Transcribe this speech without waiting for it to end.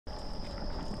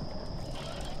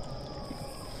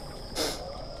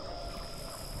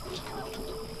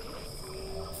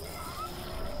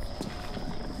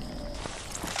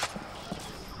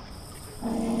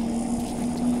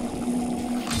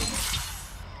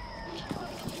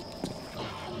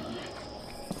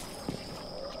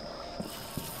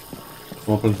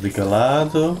Vamos para aquele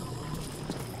lado.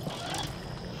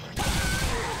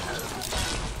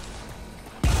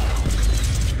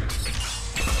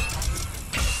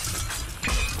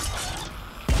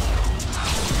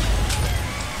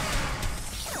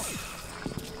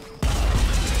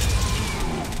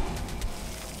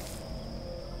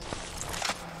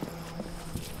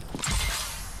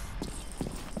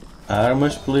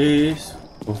 Armas, please.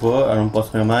 Por favor, eu não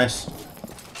posso ver mais.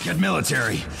 Get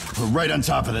military. We're right on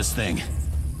top of this thing.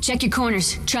 Check your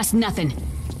corners. Trust nothing.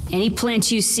 Any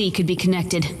plant you see could be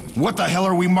connected. What the hell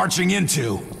are we marching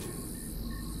into?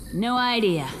 No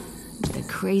idea. The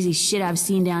crazy shit I've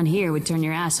seen down here would turn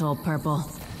your asshole purple.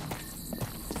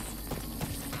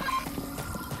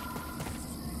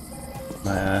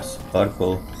 My ass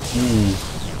purple.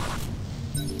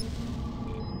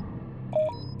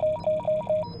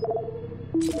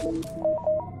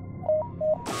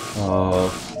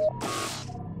 Oh.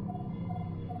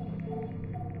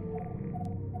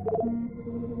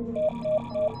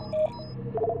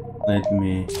 Let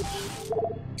me.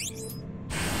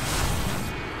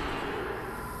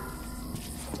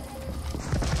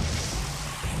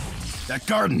 That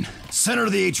garden, center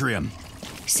of the atrium.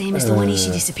 Same as the one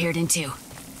Ishi disappeared into.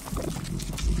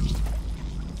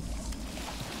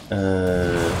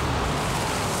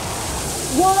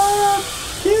 What?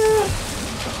 Yeah.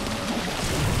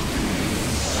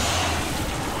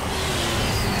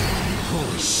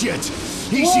 Holy shit!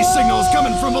 Ishi's signal is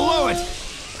coming from below it!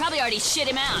 Probably already shit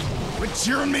him out. Quit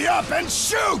cheering me up and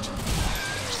shoot!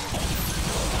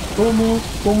 Como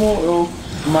eu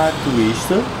mato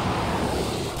isto?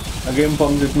 Alguém me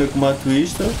pode dizer como é que eu mato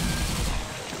isto?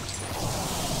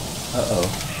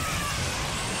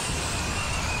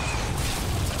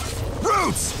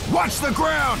 Roots! Watch the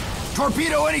ground!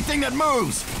 Torpedo anything that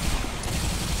moves!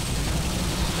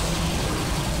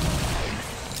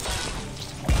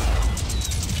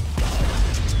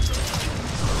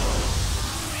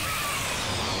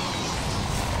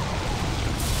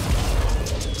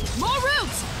 More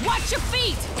roots! Watch your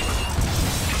feet!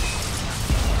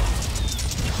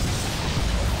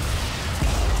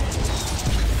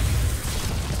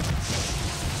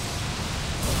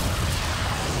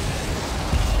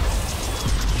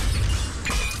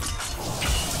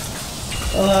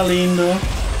 Olá, lindo.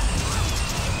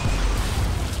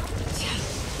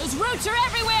 Those roots are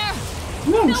everywhere.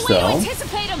 Não No way to estão.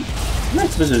 anticipate them. Como é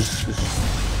que vocês...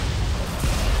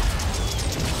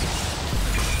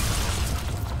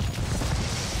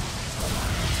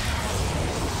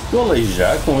 Estou a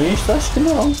aleijar com isto? Acho que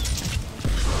não.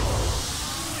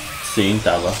 Sim,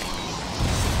 estava.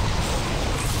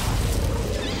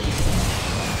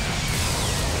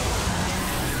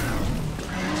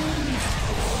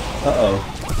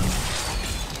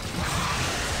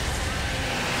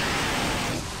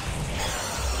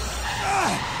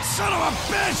 Son of a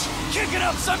bitch! Kicking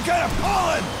up some kind of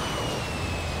pollen!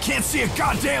 Can't see a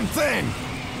goddamn thing!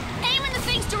 Aim in the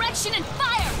thing's direction and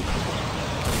fire!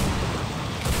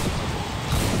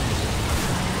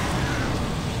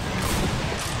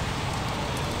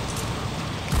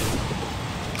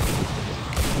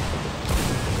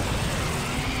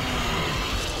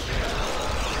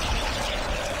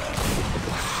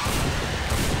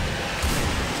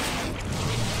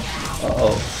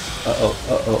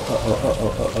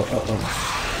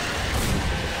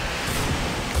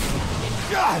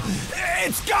 God,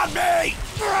 it's got me!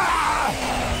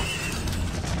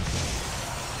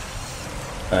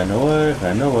 Run away,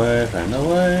 run away, run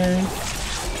away.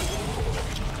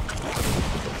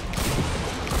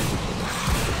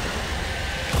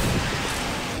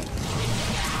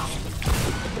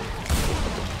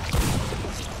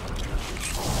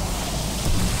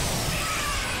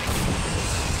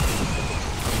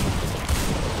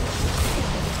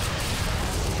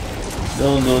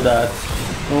 Don't do that.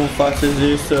 Não faças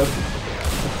isso.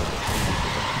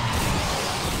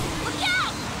 Look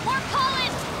out! More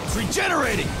pollen! It's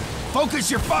regenerating!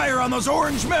 Focus your fire on those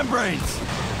orange membranes!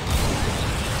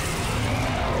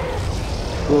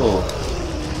 Cool.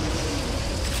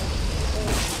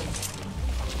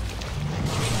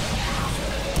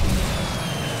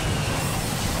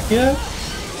 Yeah.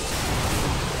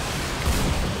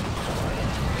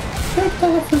 O que é que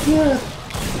estava a fazer?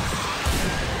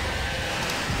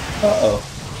 Uh-oh.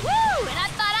 Woo! And I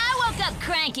thought I woke up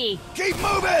cranky. Keep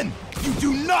moving! You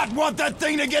do not want that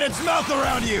thing to get its mouth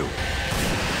around you!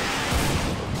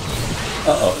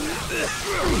 Uh-oh.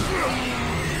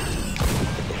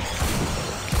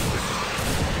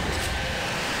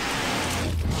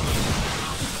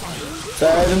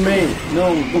 Sai de mim!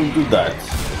 Não do that.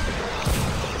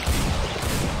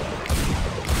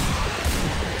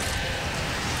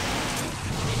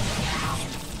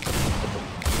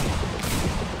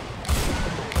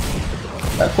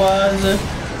 Tá quase.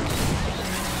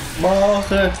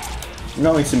 Morre.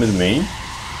 Não em cima de mim.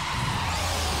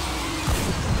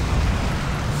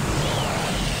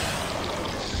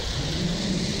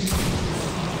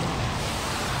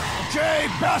 Okay,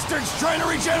 bastards trying to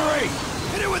regenerate!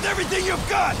 Hit it with everything you've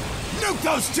got! Nuke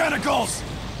those tentacles!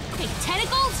 Big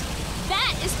tentacles?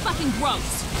 That is fucking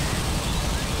gross.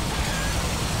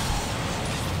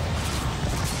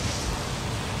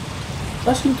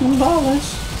 Acho que não tem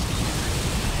balas.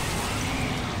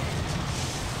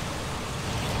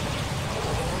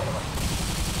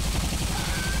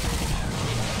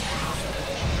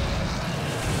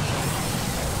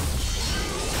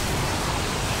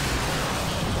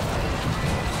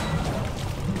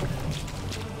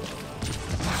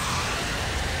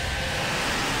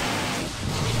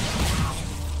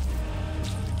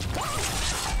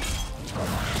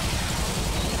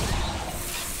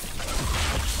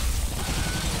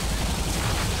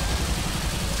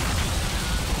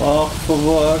 Oh, por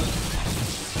favor.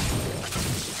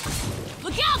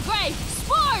 Look out, Gray!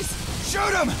 Spores!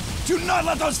 Shoot them! Do not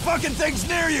let those fucking things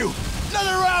near you!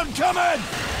 Another round coming!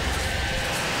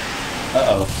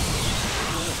 Uh-oh.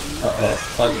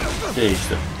 Fuck. Que é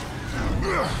isto?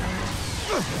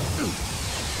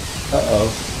 Uh-oh.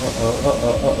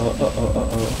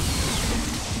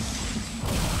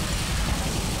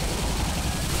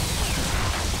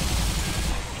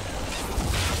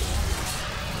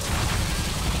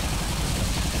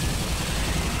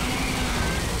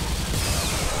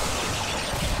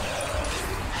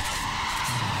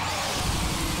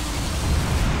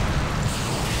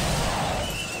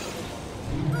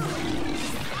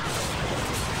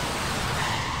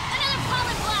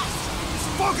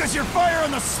 Focus your fire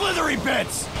on the slithery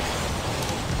bits!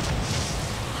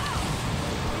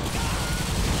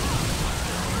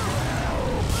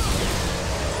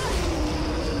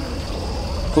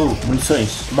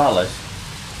 Munições, balas.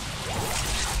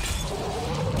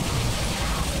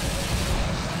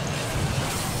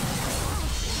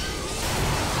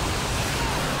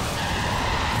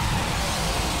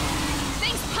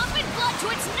 Thing's pumping blood to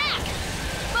its neck!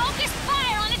 Focus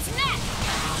fire on its neck!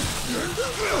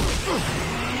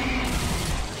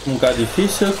 Um bocado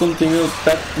difícil quando tem ele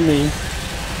perto de mim.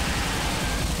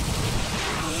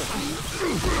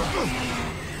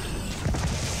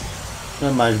 Não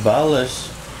é mais balas?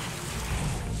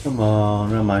 Come on,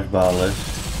 não é mais balas.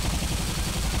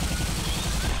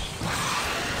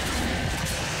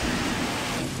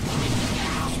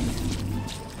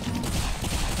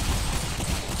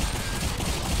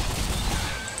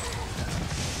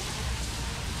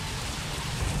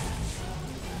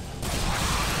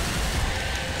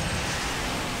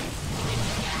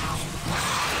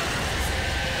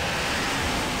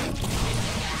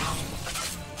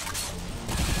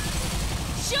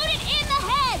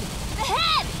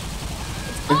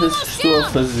 O que estou a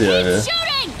fazer?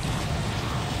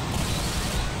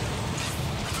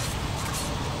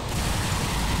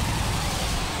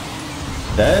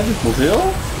 Dead?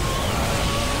 Morreu?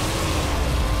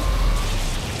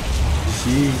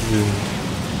 Jesus.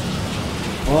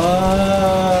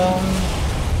 Uau.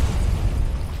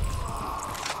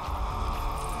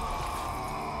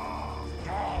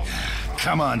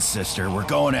 Come on, sister. We're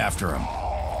going after him.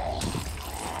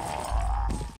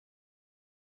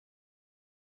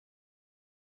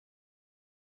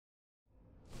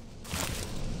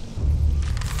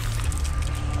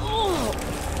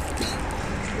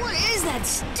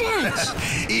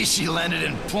 She landed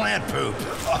in plant poop.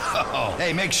 Oh.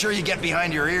 Hey, make sure you get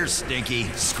behind your ears, Stinky.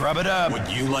 Scrub it up. Would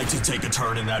you like to take a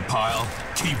turn in that pile?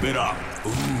 Keep it up.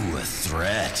 Ooh, a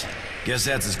threat. Guess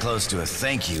that's as close to a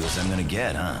thank you as I'm gonna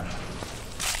get, huh?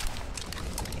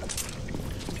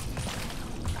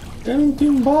 Eu não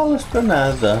tenho balas para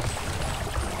nada.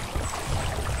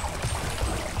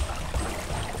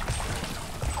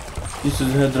 This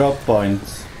is a drop point.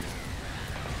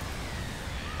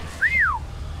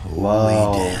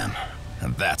 Wow. Holy damn.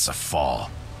 And that's a fall.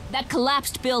 That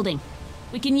collapsed building.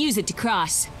 We can use it to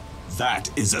cross. That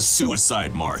is a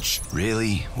suicide march.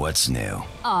 Really? What's new?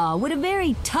 Aw, what a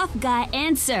very tough guy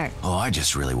answer. Oh, I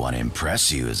just really want to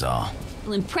impress you is all.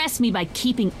 Well, impress me by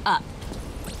keeping up.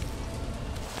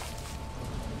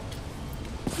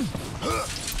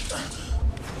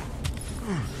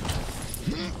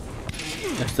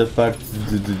 Esta parte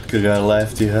de cagar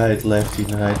left e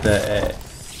right é...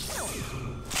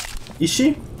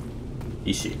 Ishi?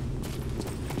 Ishi.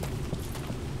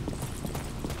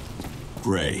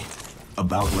 Gray,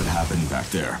 about what happened back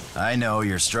there. I know,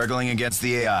 you're struggling against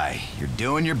the AI. You're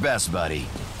doing your best, buddy.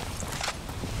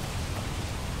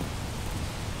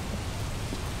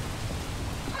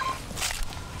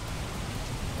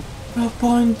 no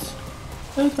point.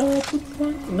 There's no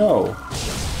point. No.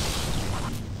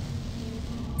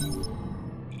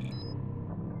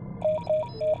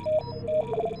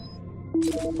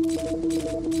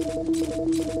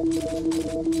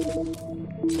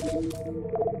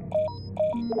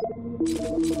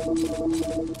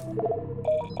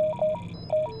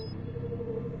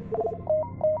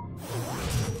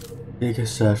 Tem que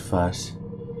ser fácil.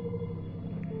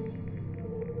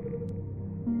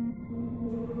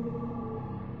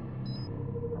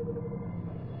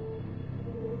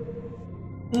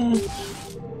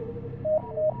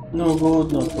 No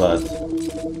good, not bad.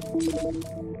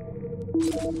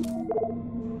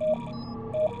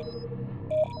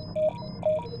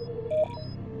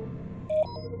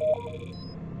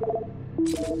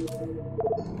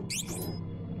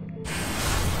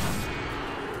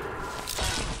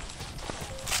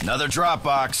 Another drop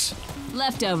box.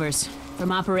 Leftovers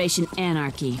from Operation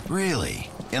Anarchy. Really?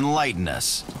 Enlighten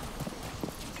us.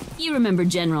 You remember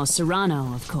General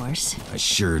Serrano, of course. I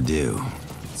sure do.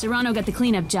 Serrano got the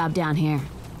cleanup job down here.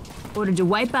 Ordered to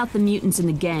wipe out the mutants and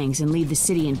the gangs and leave the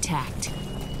city intact.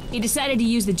 He decided to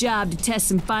use the job to test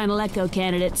some final echo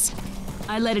candidates.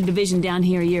 I led a division down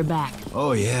here a year back.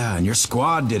 Oh yeah, and your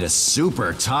squad did a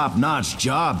super top-notch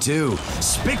job too.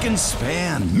 Spick and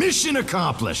span. Mission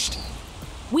accomplished.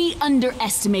 We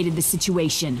underestimated the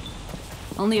situation.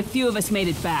 Only a few of us made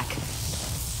it back.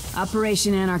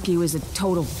 Operation Anarchy was a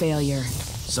total failure.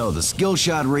 So the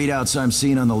Skillshot readouts I'm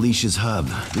seeing on the Leash's hub,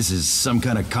 this is some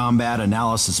kind of combat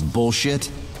analysis bullshit?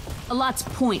 Allot's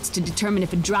points to determine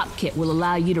if a drop kit will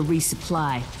allow you to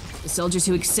resupply. The soldiers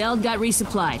who excelled got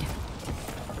resupplied.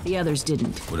 The others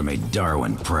didn't. Would have made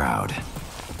Darwin proud.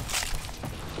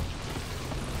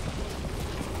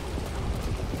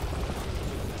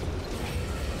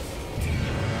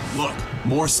 Look,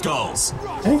 more skulls.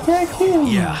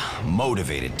 Yeah,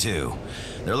 motivated too.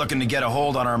 They're looking to get a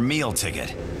hold on our meal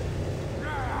ticket.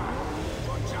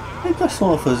 O que eles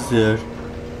estão a fazer?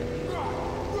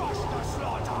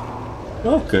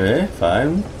 Ok,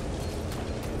 fine.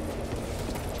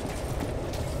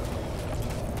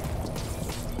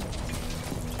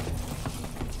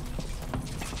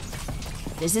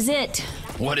 This is it.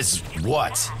 What is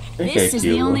what? This is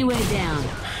the only way down.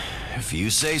 If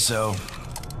you say so.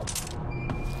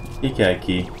 O que é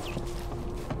aqui?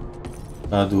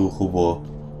 Ah, do robô.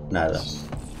 Nada.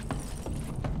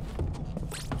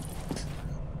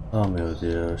 Oh meu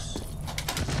Deus.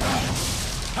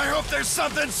 I hope there's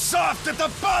something soft at the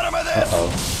bottom of this!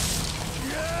 Uh-oh.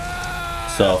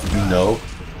 Soft, no.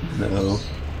 No.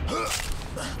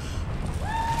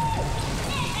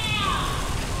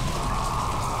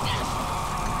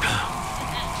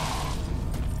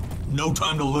 No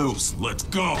time to lose. Let's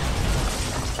go.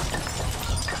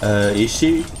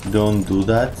 Ishi, don't do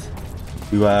that.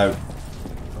 You are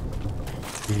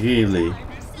really.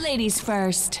 Ladies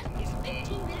first.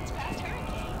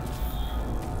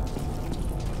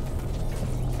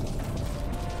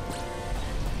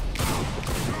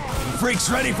 Freaks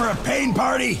ready for a pain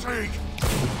party?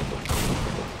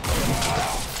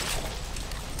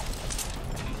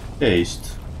 Que é isto?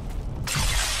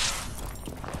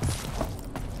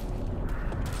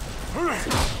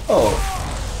 Oh.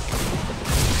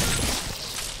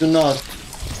 Do not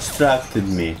distracted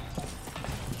me.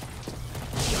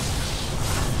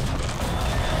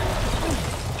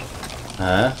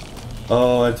 Huh?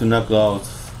 Oh, I have to knock out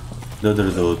the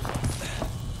other dude.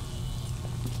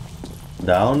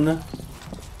 Down.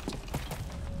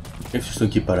 Por que vocês estão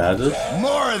aqui parados?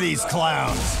 More of these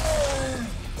clowns!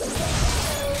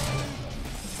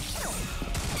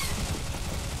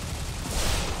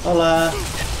 Olá!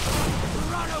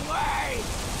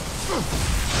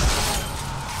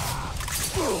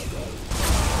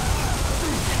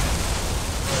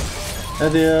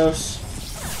 Adeus!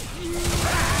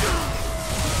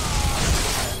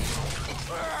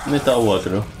 Onde está o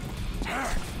outro?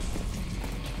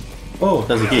 Oh,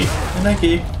 estás aqui? Anda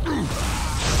aqui!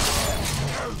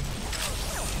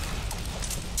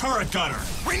 Turret gunner.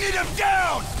 We need him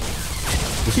down!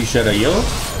 Consigo chegar a ele?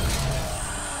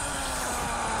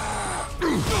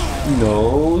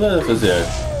 Não, nada a fazer.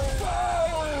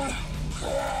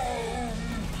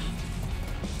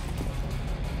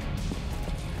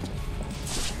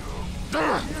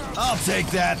 I'll take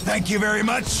that, thank you very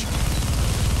much.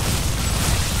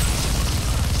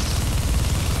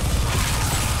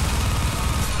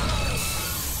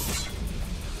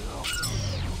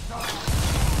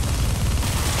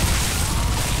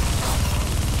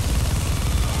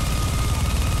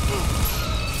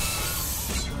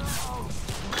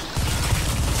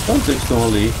 Quantos é que estão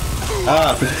ali?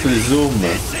 Ah, porque foi zoom.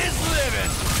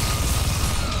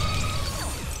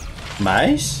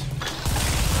 Mais?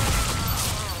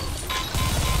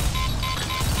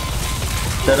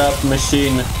 Setup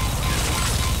machine.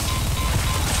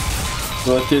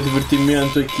 Vou ter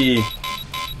divertimento aqui.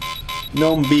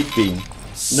 No beeping.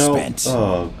 No.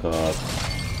 Oh god.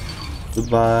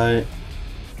 Goodbye.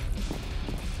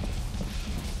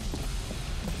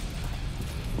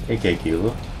 O que é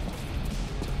aquilo?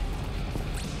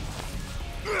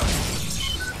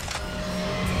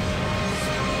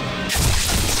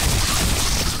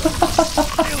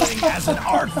 Killing as an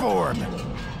art form.